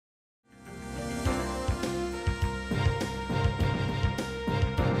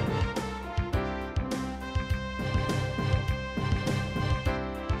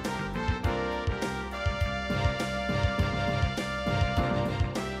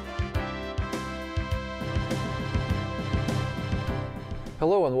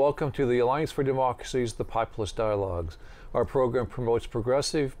Hello and welcome to the Alliance for Democracy's The Populist Dialogues. Our program promotes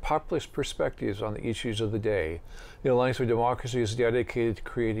progressive, populist perspectives on the issues of the day. The Alliance for Democracy is dedicated to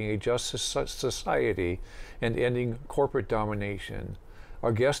creating a just society and ending corporate domination.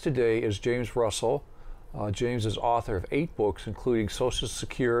 Our guest today is James Russell. James is author of 8 books, including Social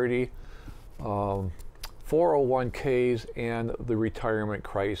Security, 401ks, and the Retirement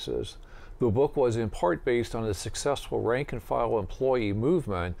Crisis. The book was in part based on a successful rank-and-file employee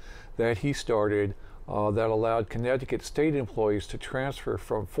movement that he started that allowed Connecticut state employees to transfer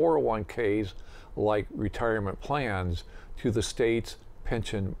from 401ks, like retirement plans, to the state's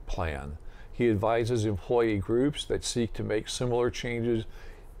pension plan. He advises employee groups that seek to make similar changes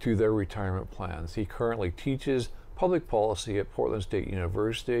to their retirement plans. He currently teaches public policy at Portland State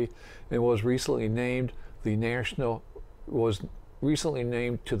University and was recently named to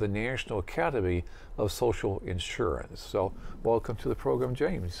the National Academy of Social Insurance. So welcome to the program,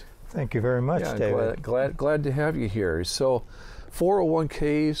 James. Thank you very much, David. Glad to have you here. So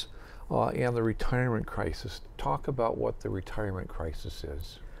 401ks and the retirement crisis. Talk about what the retirement crisis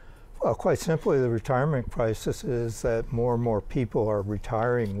is. Well, quite simply, the retirement crisis is that more and more people are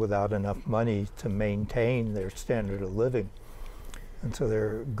retiring without enough money to maintain their standard of living. And so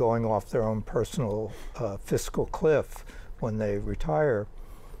they're going off their own personal fiscal cliff when they retire.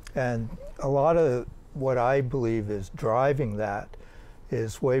 And a lot of what I believe is driving that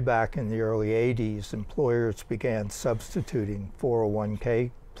is way back in the early 80s, employers began substituting 401k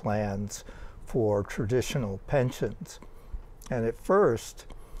plans for traditional pensions. And at first,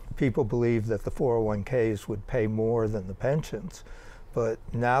 people believed that the 401ks would pay more than the pensions. But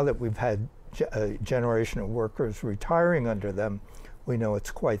now that we've had a generation of workers retiring under them, we know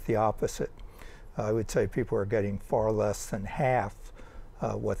it's quite the opposite. I would say people are getting far less than half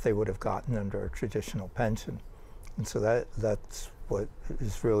what they would have gotten under a traditional pension. And so that's what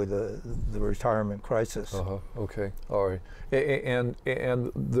is really the retirement crisis. Okay, all right. And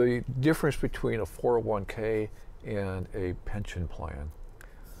the difference between a 401k and a pension plan?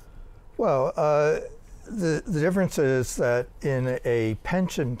 Well, the difference is that in a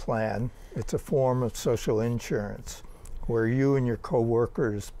pension plan, it's a form of social insurance where you and your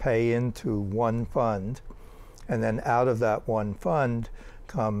co-workers pay into one fund, and then out of that one fund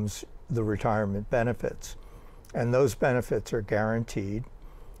comes the retirement benefits. And those benefits are guaranteed.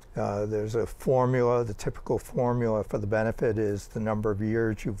 There's a formula. The typical formula for the benefit is the number of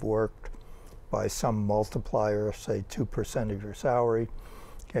years you've worked by some multiplier, say 2% of your salary.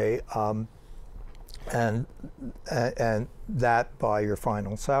 Okay, and that by your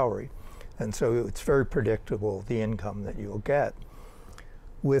final salary. And so it's very predictable, the income that you'll get.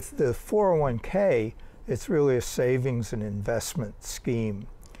 With the 401k, it's really a savings and investment scheme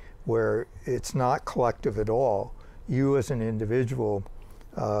where it's not collective at all. You as an individual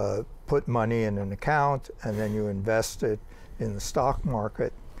put money in an account and then you invest it in the stock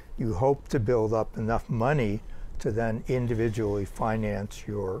market. You hope to build up enough money to then individually finance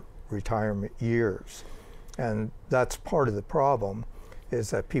your retirement years. And that's part of the problem,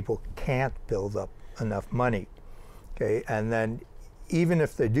 is that people can't build up enough money. Okay, and then even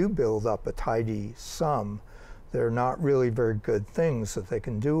if they do build up a tidy sum, they're not really very good things that they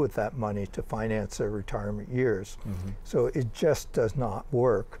can do with that money to finance their retirement years. So it just does not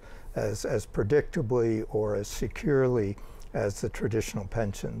work as predictably or as securely as the traditional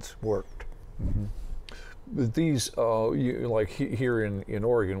pensions worked. These, like here in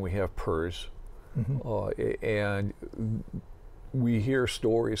Oregon, we have PERS, and we hear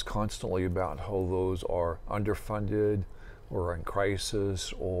stories constantly about how those are underfunded or in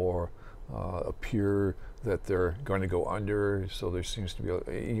crisis or appear that they're going to go under. So there seems to be,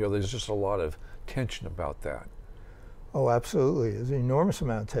 there's just a lot of tension about that. Oh, absolutely. There's an enormous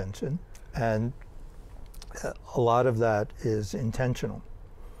amount of tension, and a lot of that is intentional.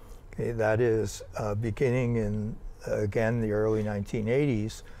 Okay, that is beginning in, again, the early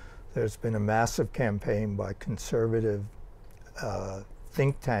 1980s, there's been a massive campaign by conservative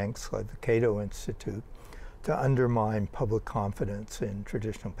think tanks like the Cato Institute to undermine public confidence in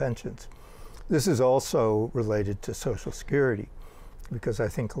traditional pensions. This is also related to Social Security, because I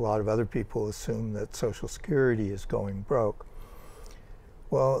think a lot of other people assume that Social Security is going broke.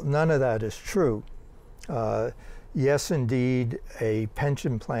 Well, none of that is true. Yes, indeed, a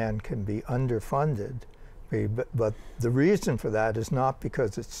pension plan can be underfunded, but the reason for that is not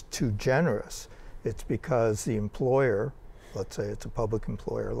because it's too generous. It's because the employer, let's say it's a public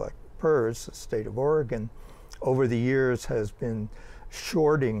employer like PERS, the state of Oregon, over the years has been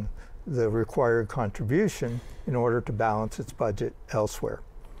shorting the required contribution in order to balance its budget elsewhere.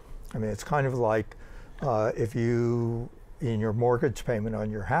 I mean, it's kind of like if you in your mortgage payment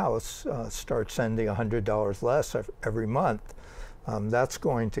on your house start sending $100 less every month, that's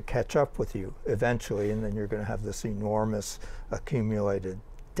going to catch up with you eventually, and then you're going to have this enormous accumulated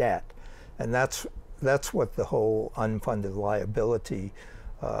debt. And that's what the whole unfunded liability,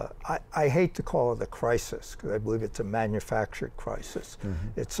 I hate to call it a crisis, because I believe it's a manufactured crisis.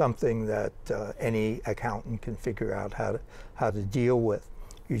 Mm-hmm. It's something that any accountant can figure out how to deal with.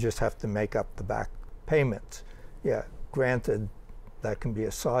 You just have to make up the back payments. Yeah, granted, that can be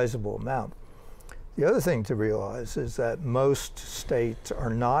a sizable amount. The other thing to realize is that most states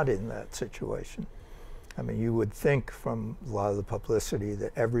are not in that situation. I mean, you would think from a lot of the publicity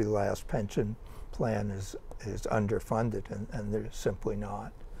that every last pension plan is underfunded, and they're simply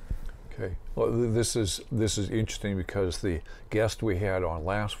not. Okay. Well, this is interesting because the guest we had on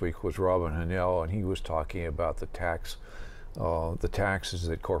last week was Robin Hanel, and he was talking about the taxes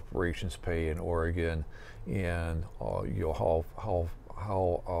that corporations pay in Oregon, and how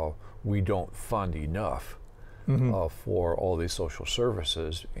we don't fund enough for all these social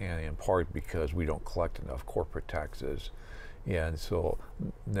services, and in part because we don't collect enough corporate taxes. And so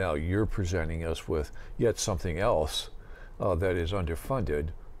now you're presenting us with yet something else that is underfunded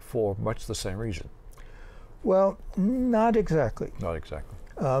for much the same reason. Well, not exactly. Not exactly.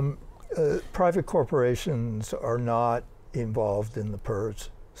 Private corporations are not involved in the PERS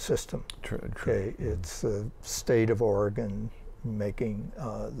system. True. Okay, it's the state of Oregon making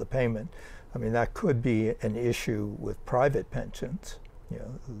the payment. I mean, that could be an issue with private pensions, you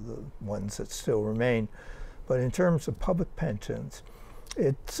know, the ones that still remain. But in terms of public pensions,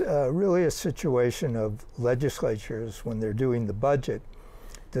 it's really a situation of legislatures, when they're doing the budget,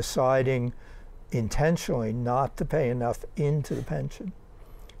 deciding intentionally not to pay enough into the pension.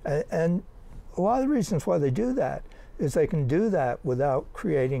 And a lot of the reasons why they do that is they can do that without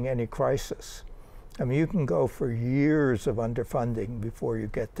creating any crisis. I mean, you can go for years of underfunding before you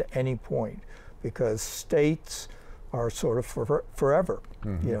get to any point, because states are sort of forever.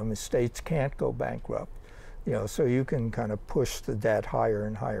 Mm-hmm. You know, I mean, states can't go bankrupt. You know, so you can kind of push the debt higher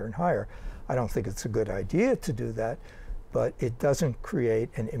and higher and higher. I don't think it's a good idea to do that, but it doesn't create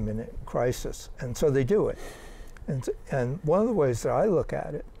an imminent crisis. And so they do it. And one of the ways that I look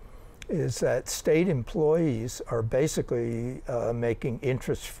at it is that state employees are basically making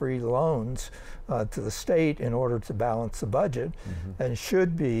interest-free loans to the state in order to balance the budget, and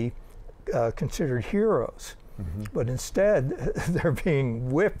should be considered heroes. But instead, they're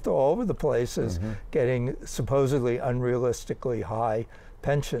being whipped all over the places, getting supposedly unrealistically high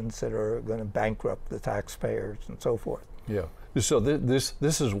pensions that are going to bankrupt the taxpayers and so forth. Yeah. So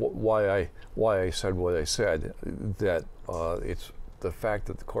this is why I said what I said, that it's the fact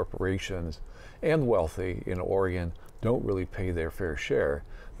that the corporations and wealthy in Oregon don't really pay their fair share.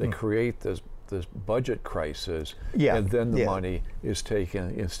 They create this budget crisis, and then the money is taken,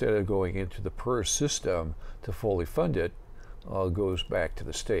 instead of going into the PERS system to fully fund it, goes back to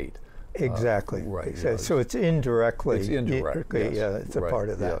the state. Exactly. Right. So it's indirectly. It's indirect. Yes. Yeah, it's a part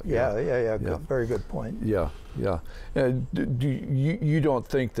of that. Yeah. Good, very good point. Yeah. And you don't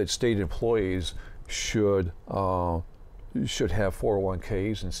think that state employees should have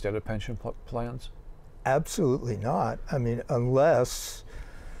 401ks instead of pension plans? Absolutely not. I mean, unless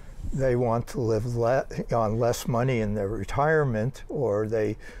they want to live on less money in their retirement, or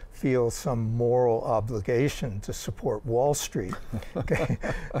they feel some moral obligation to support Wall Street. Okay?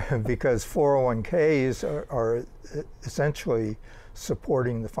 Because 401ks are essentially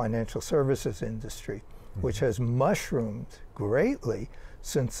supporting the financial services industry, which has mushroomed greatly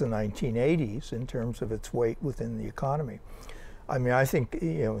since the 1980s in terms of its weight within the economy. I mean, I think,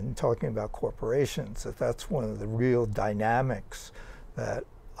 you know, in talking about corporations, that's one of the real dynamics that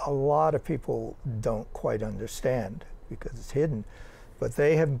a lot of people don't quite understand because it's hidden. But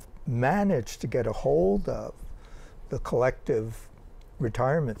they have managed to get a hold of the collective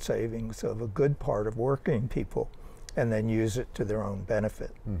retirement savings of a good part of working people, and then use it to their own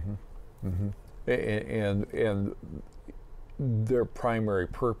benefit. And their primary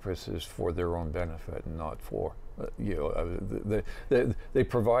purpose is for their own benefit, and not for they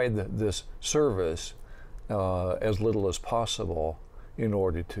provide this service as little as possible in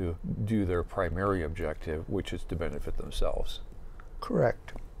order to do their primary objective, which is to benefit themselves.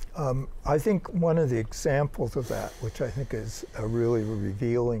 Correct. I think one of the examples of that, which I think is a really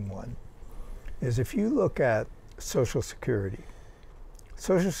revealing one, is if you look at Social Security.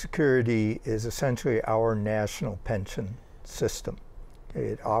 Social Security is essentially our national pension system.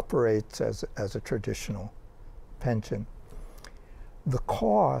 It operates as a traditional pension. The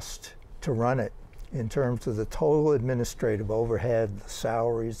cost to run it, in terms of the total administrative overhead, the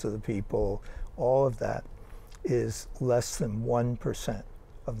salaries of the people, all of that, is less than 1%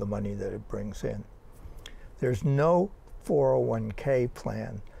 of the money that it brings in. There's no 401k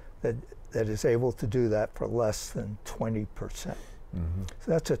plan that is able to do that for less than 20%.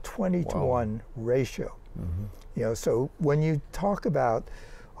 So that's a 20 to 1 ratio. You know, so when you talk about,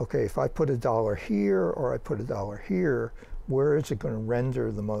 okay, if I put $1 here or I put $1 here, where is it going to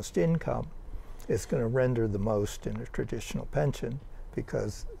render the most income? It's going to render the most in a traditional pension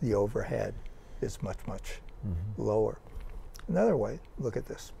because the overhead is much, much lower. Another way, look at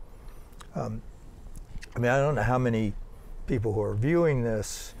this. I mean, I don't know how many people who are viewing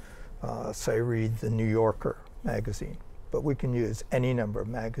this, say, read the New Yorker magazine, but we can use any number of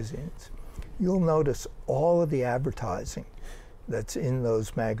magazines. You'll notice all of the advertising that's in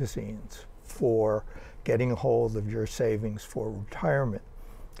those magazines for getting a hold of your savings for retirement,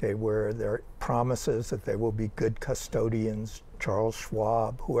 okay, where there are promises that they will be good custodians, Charles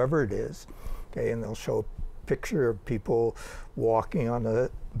Schwab, whoever it is, okay, and they'll show a picture of people walking on a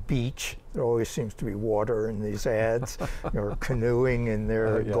beach. There always seems to be water in these ads, or canoeing in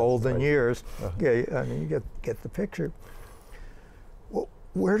their golden years. Okay, I mean, you get the picture. Well,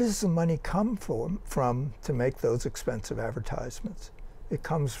 where does the money come from to make those expensive advertisements? It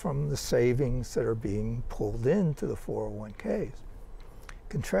comes from the savings that are being pulled into the 401ks.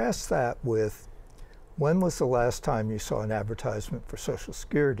 Contrast that with, when was the last time you saw an advertisement for Social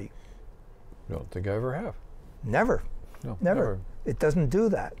Security? I don't think I ever have. Never. No, Never. It doesn't do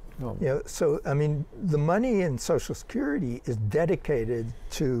that. No. You know, so, I mean, the money in Social Security is dedicated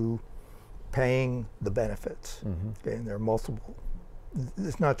to paying the benefits. Okay, and there are multiple.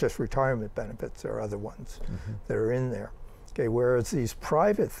 It's not just retirement benefits, there are other ones that are in there. Okay, whereas these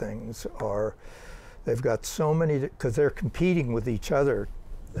private things are, they've got so many, because they're competing with each other,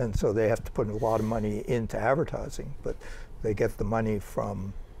 and so they have to put a lot of money into advertising, but they get the money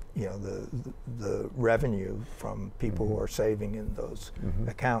from, you know, the revenue from people who are saving in those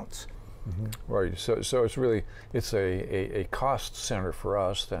accounts. Right. So it's really, it's a cost center for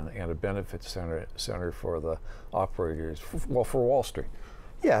us and a benefit center for the operators. Well, for Wall Street.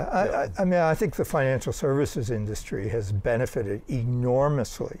 Yeah, I mean, I think the financial services industry has benefited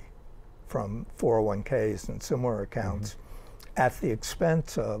enormously from 401ks and similar accounts at the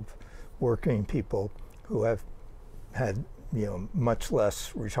expense of working people who have had, you know, much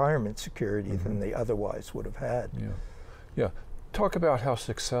less retirement security than they otherwise would have had. Yeah. Talk about how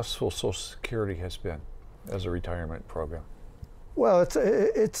successful Social Security has been as a retirement program. Well,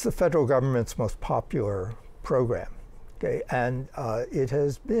 it's the federal government's most popular program. Okay, and it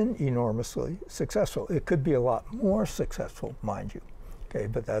has been enormously successful. It could be a lot more successful, mind you. Okay,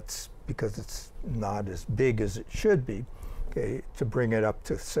 but that's because it's not as big as it should be. Okay, to bring it up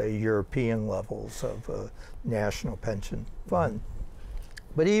to, say, European levels of a national pension fund.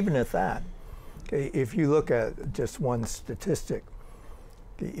 But even at that, okay, if you look at just one statistic,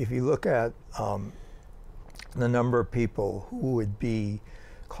 if you look at the number of people who would be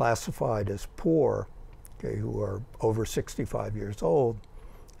classified as poor, okay, who are over 65 years old,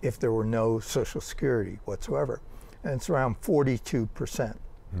 if there were no Social Security whatsoever, and it's around 42%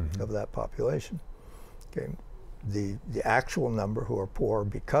 of that population. Okay, the actual number who are poor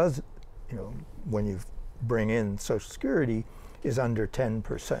because, you know, when you bring in Social Security, is under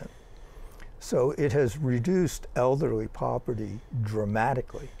 10%. So it has reduced elderly poverty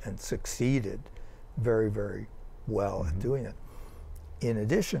dramatically and succeeded very, very well at doing it. In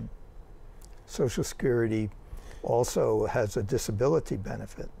addition, Social Security also has a disability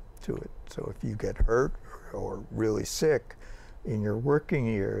benefit to it. So if you get hurt or really sick in your working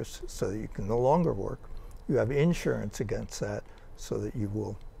years so that you can no longer work, you have insurance against that so that you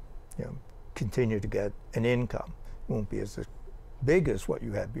will, you know, continue to get an income. It won't be as big as what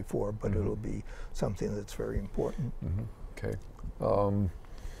you had before, but it'll be something that's very important. Okay.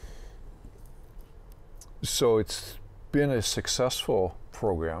 So it's been a successful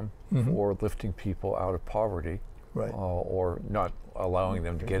program for lifting people out of poverty, Right. Or not allowing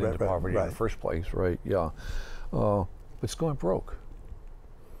them to get into poverty in the first place, right? Yeah. It's going broke.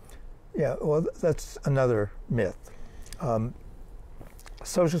 Yeah, well, that's another myth.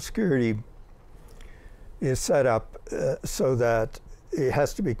 Social Security is set up so that it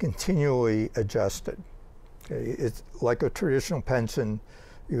has to be continually adjusted. Okay? It's like a traditional pension.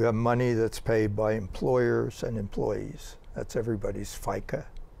 You have money that's paid by employers and employees. That's everybody's FICA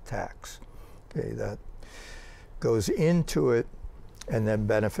tax. Okay, that goes into it, and then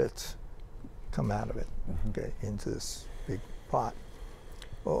benefits come out of it, okay, into this big pot.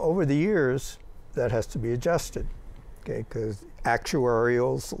 Well, over the years, that has to be adjusted, okay, because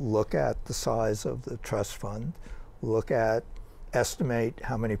actuarials look at the size of the trust fund, estimate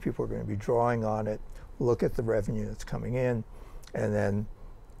how many people are going to be drawing on it, look at the revenue that's coming in, and then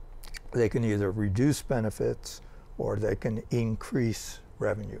they can either reduce benefits or they can increase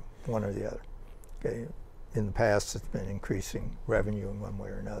revenue, one or the other. Okay. In the past, it's been increasing revenue in one way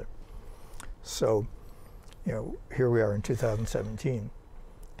or another. So, here we are in 2017.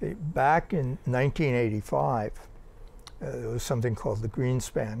 Okay. Back in 1985, there was something called the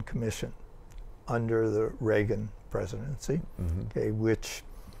Greenspan Commission under the Reagan presidency, okay, which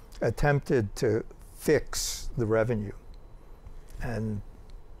attempted to fix the revenue. And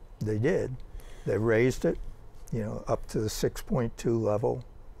they did. They raised it, up to the 6.2 level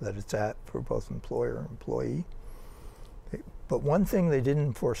that it's at for both employer and employee. Okay. But one thing they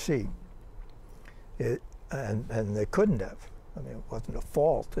didn't foresee, and they couldn't have, it wasn't a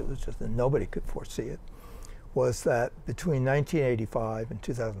fault, it was just that nobody could foresee it, was that between 1985 and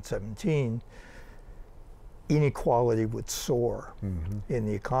 2017, inequality would soar in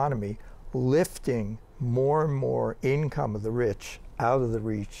the economy, lifting more and more income of the rich out of the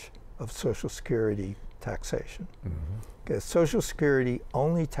reach of Social Security taxation. Because Social Security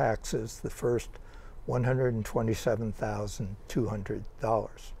only taxes the first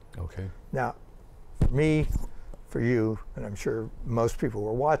 $127,200. Okay. Now, for me, for you, and I'm sure most people who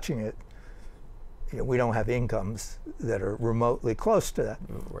are watching it, we don't have incomes that are remotely close to that.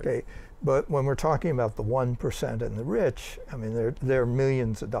 Right. Okay. But when we're talking about the 1% and the rich, there are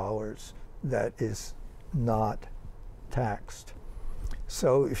millions of dollars that is not taxed.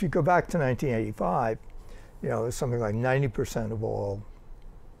 So if you go back to 1985, something like 90% of all,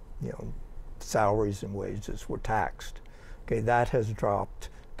 salaries and wages were taxed. Okay, that has dropped,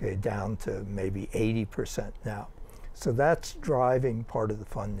 down to maybe 80% now. So that's driving part of the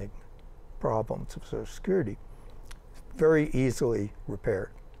funding problems of Social Security. Very easily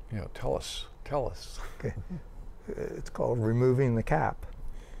repaired. Yeah, tell us. Okay. It's called removing the cap.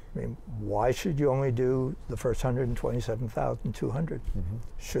 Why should you only do the first 127,200?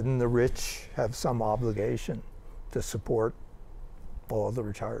 Shouldn't the rich have some obligation to support all the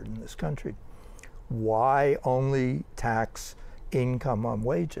retired in this country? Why only tax income on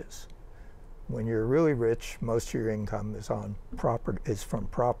wages? When you're really rich, most of your income is from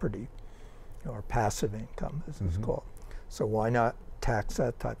property, or passive income, as it's called. So why not tax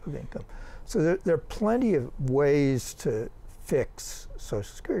that type of income? So there are plenty of ways to fix Social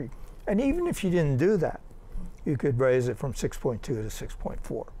Security. And even if you didn't do that, you could raise it from 6.2 to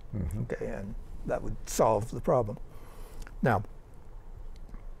 6.4. Okay, and that would solve the problem. Now,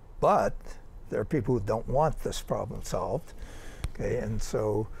 but there are people who don't want this problem solved. Okay, and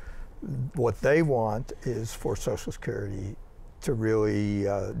so what they want is for Social Security to really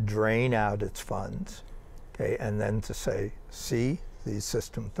drain out its funds, okay, and then to say, see, these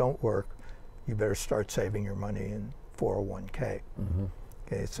systems don't work, you better start saving your money in 401k.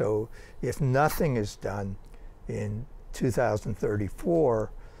 Okay, so if nothing is done in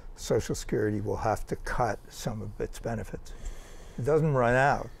 2034, Social Security will have to cut some of its benefits. It doesn't run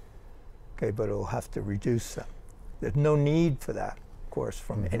out, okay, but it'll have to reduce them. There's no need for that, of course,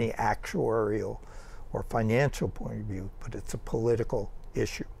 from any actuarial or financial point of view, but it's a political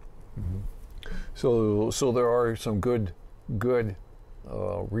issue. So there are some good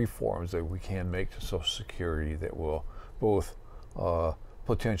reforms that we can make to Social Security that will both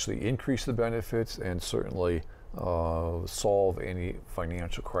potentially increase the benefits and certainly solve any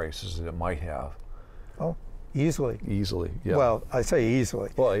financial crisis that it might have. Oh, easily. Easily, yeah. Well, I say easily.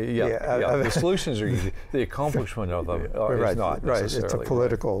 Well, the solutions are easy. The accomplishment of them is not necessarily. Right, it's a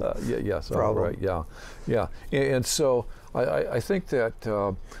political problem. Right, yeah. And so I think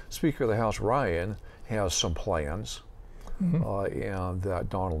that Speaker of the House Ryan has some plans, and that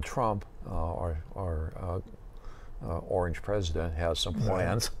Donald Trump, our orange president, has some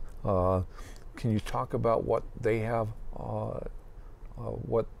plans. Can you talk about what they have,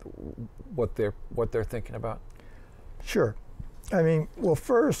 what they're thinking about? Sure. Well,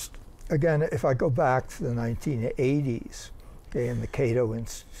 first, again, if I go back to the 1980s, okay, and the Cato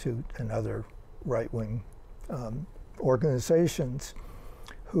Institute and other right-wing organizations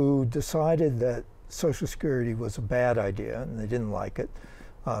who decided that Social Security was a bad idea, and they didn't like it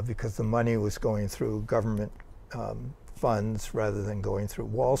because the money was going through government funds rather than going through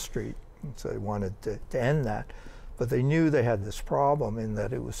Wall Street. And so they wanted to end that. But they knew they had this problem in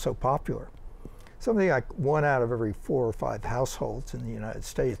that it was so popular. Something like 1 out of every 4 or 5 households in the United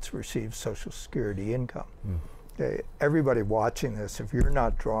States receives Social Security income. Okay, everybody watching this, if you're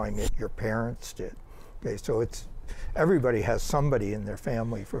not drawing it, your parents did. Okay, so everybody has somebody in their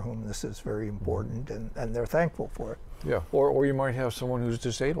family for whom this is very important, and they're thankful for it. Yeah, or you might have someone who's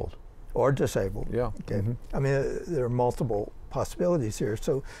disabled. Or disabled. Yeah. Okay. There are multiple possibilities here.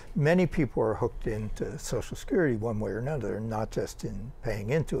 So many people are hooked into Social Security one way or another, not just in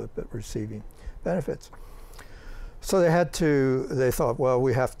paying into it, but receiving benefits. So they thought, well,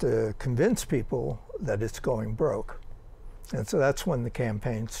 we have to convince people that it's going broke. And so that's when the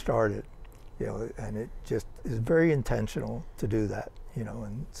campaign started, and it just is very intentional to do that,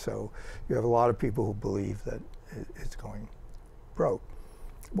 and so you have a lot of people who believe that it's going broke.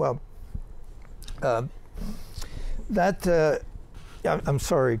 Well, I'm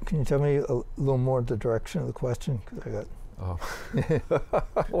sorry, can you tell me a little more the direction of the question? 'Cause I got...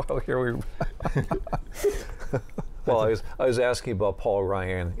 Well, here we... Well, I was asking about Paul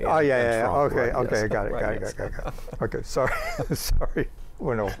Ryan. And, okay, Trump, okay, right? Yes. got it. Okay, sorry, sorry,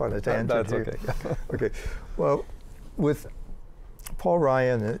 went off on a tangent. That's here. okay. Okay, well, with Paul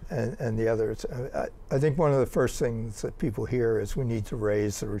Ryan and the others, I think one of the first things that people hear is we need to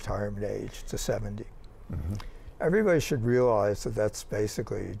raise the retirement age to 70. Mm-hmm. Everybody should realize that that's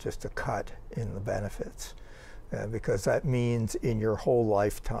basically just a cut in the benefits, because that means in your whole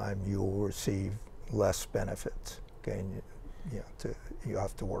lifetime you will receive less benefits. Okay, and you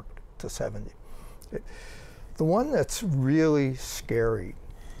have to work to 70. Okay. The one that's really scary,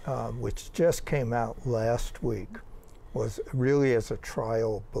 which just came out last week, was really as a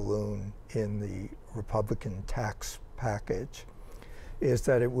trial balloon in the Republican tax package, is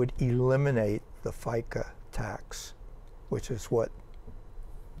that it would eliminate the FICA tax, which is what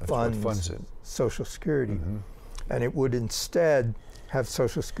funds it. Social Security. Mm-hmm. And it would instead have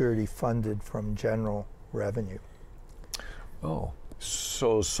Social Security funded from general revenue. Oh,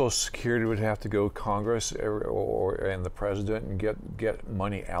 so Social Security would have to go to Congress and the president and get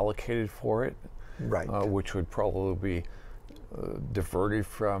money allocated for it? Right. Which would probably be diverted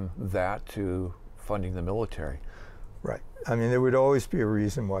from that to funding the military. Right. I mean, there would always be a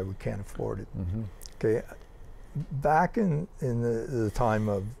reason why we can't afford it. Mm-hmm. Okay. Back in the time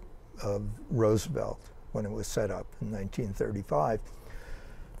of Roosevelt, when it was set up in 1935,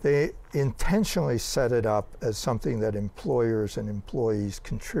 they intentionally set it up as something that employers and employees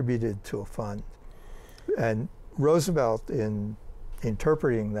contributed to a fund. And Roosevelt, in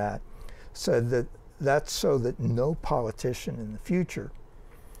interpreting that, said that that's so that no politician in the future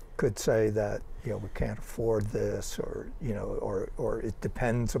could say that we can't afford this, or or it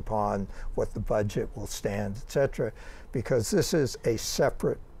depends upon what the budget will stand, etc. Because this is a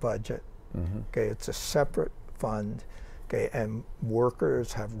separate budget. Mm-hmm. Okay, it's a separate fund. Okay, and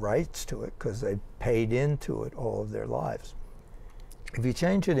workers have rights to it because they paid into it all of their lives. If you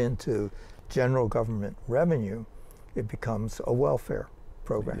change it into general government revenue, it becomes a welfare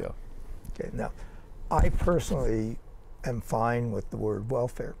program. Yeah. Okay, now, I personally am fine with the word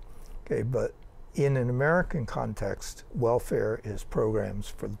welfare. Okay, but in an American context, welfare is programs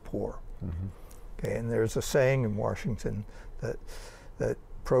for the poor. Mm-hmm. Okay, and there's a saying in Washington that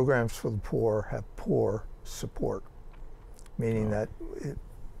programs for the poor have poor support, meaning that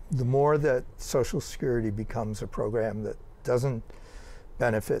the more that Social Security becomes a program that doesn't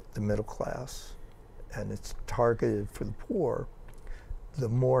benefit the middle class and it's targeted for the poor, the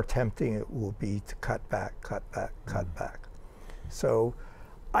more tempting it will be to cut back. So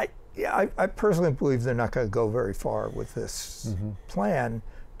I personally believe they're not going to go very far with this plan,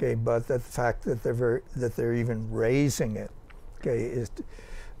 okay, but the fact that they're even raising it, okay, is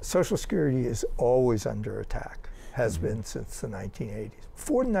Social Security is always under attack, has been since the 1980s.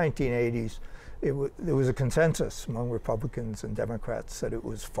 Before the 1980s, there was a consensus among Republicans and Democrats that it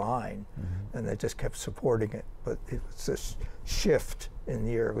was fine, and they just kept supporting it. But it was this shift in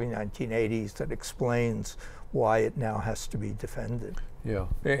the early 1980s that explains why it now has to be defended. Yeah,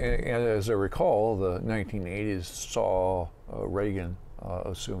 and as I recall, the 1980s saw Reagan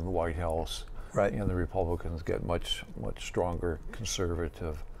assume the White House, right, and the Republicans get much stronger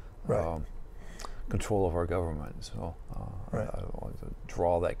conservative control of our government. So I want to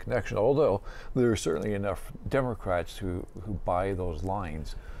draw that connection. Although there are certainly enough Democrats who buy those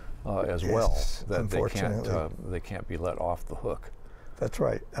lines as well that they can't be let off the hook. That's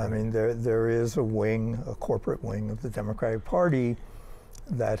right. I mean, there is a corporate wing of the Democratic Party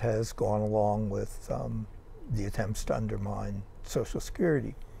that has gone along with the attempts to undermine Social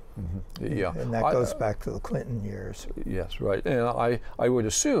Security. Mm-hmm. Yeah, and that goes back to the Clinton years. Yes, right. And I would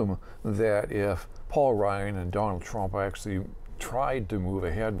assume that if Paul Ryan and Donald Trump actually tried to move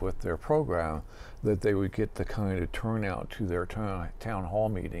ahead with their program, that they would get the kind of turnout to their town hall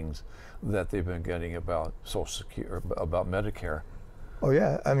meetings that they've been getting about Social Security, about Medicare. Oh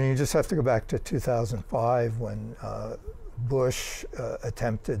yeah, I mean, you just have to go back to 2005 when Bush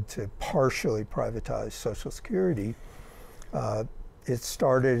attempted to partially privatize Social Security. It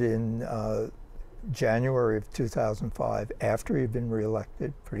started in January of 2005, after he'd been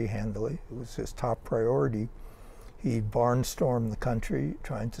reelected pretty handily, it was his top priority, he barnstormed the country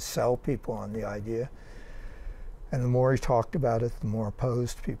trying to sell people on the idea. And the more he talked about it, the more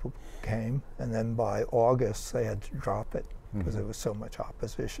opposed people came. And then by August, they had to drop it because there was so much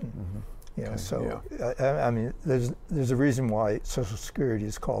opposition. You know, so I mean, there's a reason why Social Security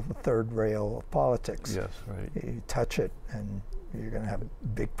is called the third rail of politics. Yes, right. You touch it, and you're going to have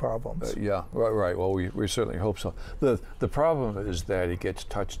big problems. Yeah, right. Well, we certainly hope so. The problem is that it gets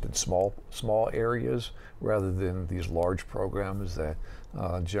touched in small areas rather than these large programs that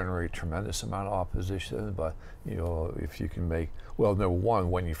generate tremendous amount of opposition. But you know, if you can make, well, number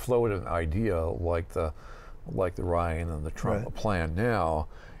one, when you float an idea like the Ryan and the Trump plan now,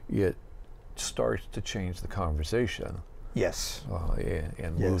 it starts to change the conversation. Yes.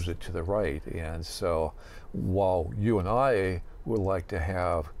 And moves it to the right. And so while you and I would like to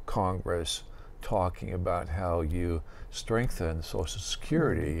have Congress talking about how you strengthen Social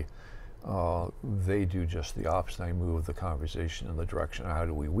Security, they do just the opposite. They move the conversation in the direction of how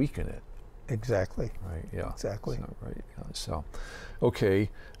do we weaken it. Exactly. Right, yeah. Exactly. So, right, yeah. So, okay.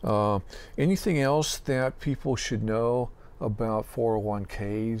 Anything else that people should know about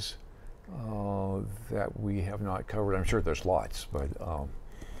 401ks that we have not covered? I'm sure there's lots, but...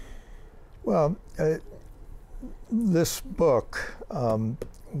 Well, this book,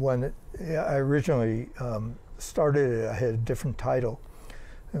 when I originally started it, I had a different title.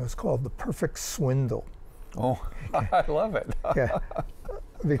 It was called The Perfect Swindle. Oh, I love it. Yeah,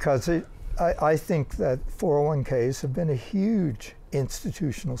 because I think that 401ks have been a huge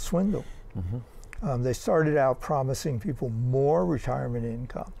institutional swindle. They started out promising people more retirement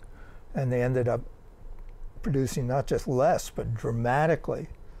income, and they ended up producing not just less, but dramatically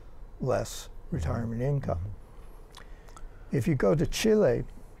less retirement income. If you go to Chile,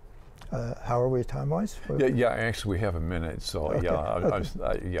 how are we time-wise? Yeah. Actually, we have a minute, so okay.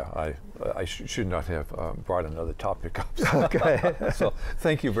 I should not have brought another topic up. Okay. So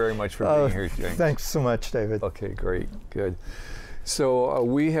thank you very much for being here, James. Thanks so much, David. Okay, great, good. So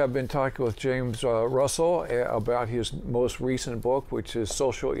we have been talking with James Russell about his most recent book, which is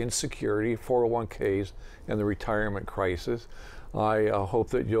Social Insecurity, 401ks, and the Retirement Crisis. I hope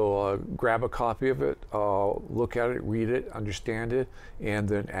that you'll grab a copy of it, look at it, read it, understand it, and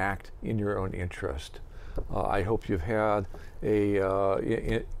then act in your own interest. I hope you've had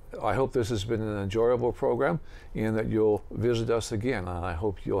I hope this has been an enjoyable program and that you'll visit us again. And I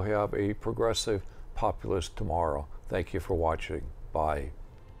hope you'll have a progressive populist tomorrow. Thank you for watching. Bye.